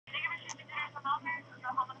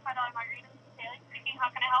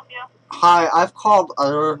help you? Hi, I've called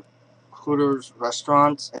other Hooters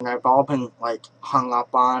restaurants and they've all been like hung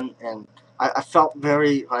up on, and I felt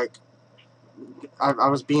very like I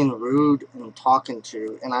was being rude and talking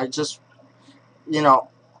to, and I just, you know,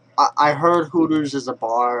 I heard Hooters is a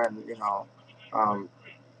bar, and um,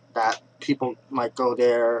 that people might go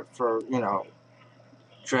there for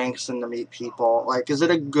drinks and to meet people. Like, is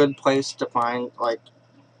it a good place to find like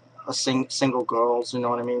a single girls? You know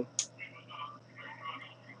what I mean?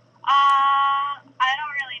 I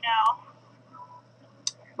don't really know.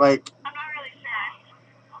 Like, I'm not really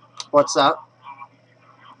sure. what's that?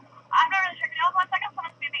 I'm not really sure. Can you hold 1 second?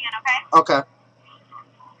 Someone's moving in, okay? Okay.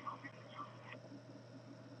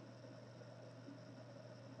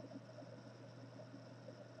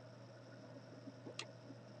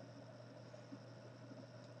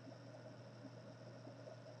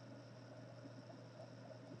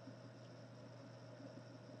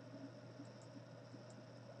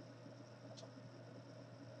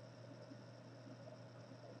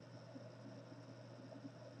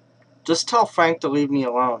 Just tell Frank to leave me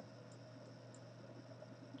alone.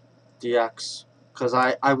 DX. Because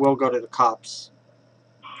I will go to the cops.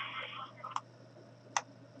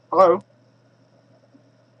 Hello?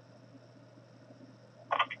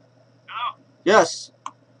 Hello? Yes.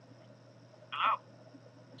 Hello?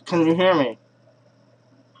 Can you hear me?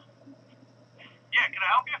 Yeah, can I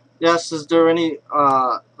help you? Yes, is there any,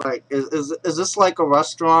 like, is this like a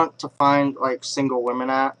restaurant to find, like, single women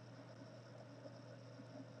at?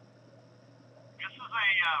 This is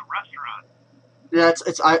a restaurant. Yeah,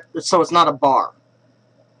 so it's not a bar.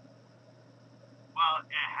 Well,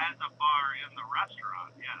 it has a bar in the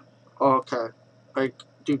restaurant, yes. Okay. Like,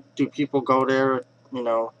 do people go there,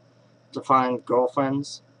 to find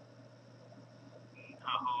girlfriends?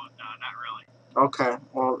 No, not really. Okay,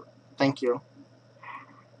 well, thank you.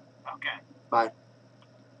 Okay. Bye.